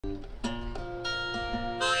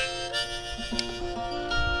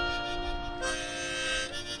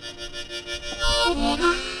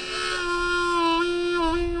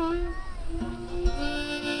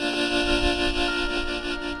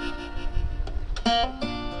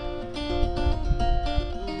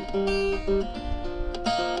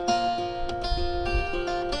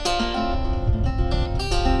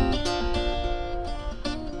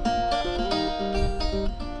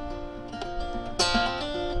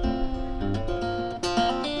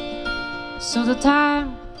So the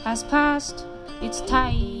time has passed, it's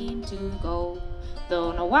time to go,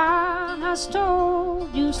 though no one has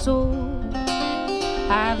told you so.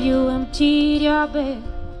 Have you emptied your bed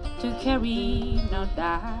to carry no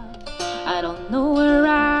doubt? I don't know where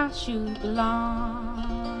I should belong.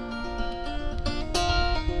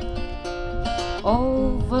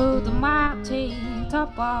 Over the mountain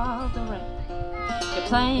top of the rain, the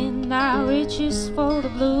plane now reaches for the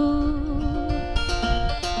blue.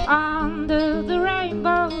 Under the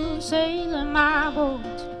rainbow, sailing my boat.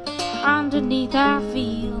 Underneath I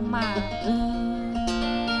feel my blue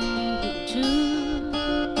too.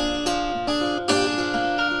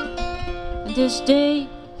 This day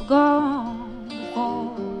will go on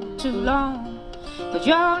before too long, but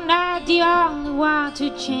you're not the only one to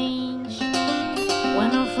change.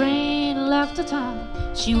 When a friend left the town,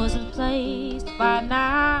 she was replaced by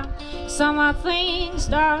now. Somehow things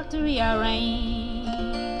start to rearrange.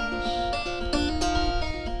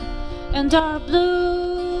 And our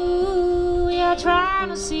blue, we are trying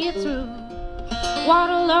to see it through. What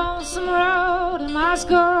a lonesome road it must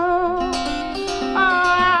go. Oh,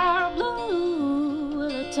 our blue,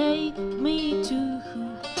 will it take me to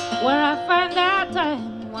where I find that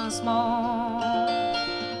time once more?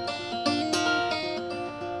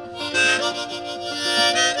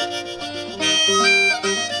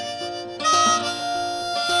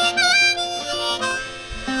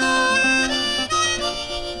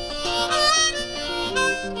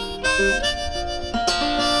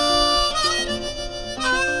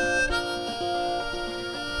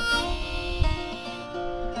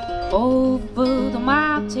 Over the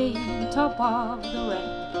mountain top of the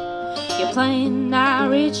rain, your plane now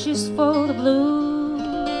reaches for the blue.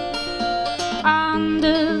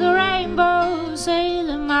 Under the rainbow,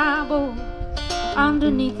 sailing my boat.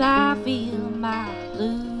 Underneath I feel my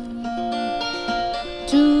blue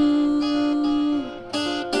too.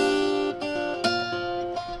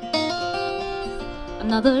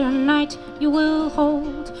 Another night you will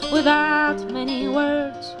hold without many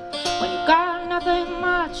words, when you got nothing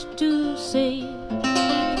much to say.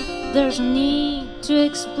 There's no need to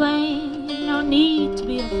explain, no need to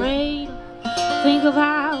be afraid. Think of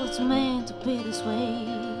how it's meant to be this way.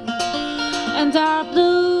 And our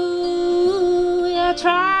blue, we are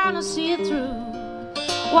trying to see it through.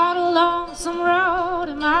 What a lonesome road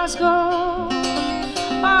it must go. Oh,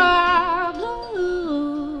 our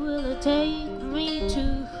blue, will it take me to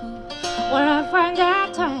where I find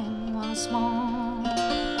that time once more?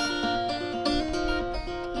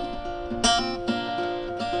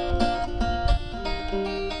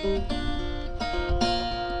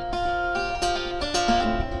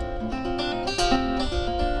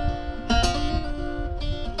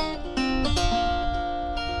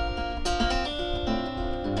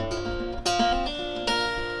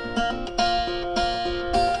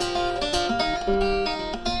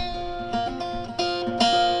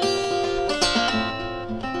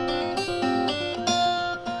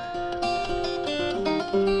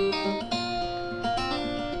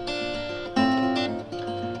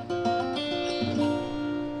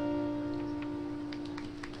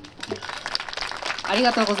あり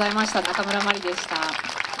がとうございました。中村まりでした。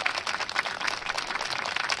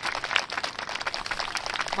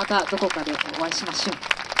またどこかでお会いしましょう。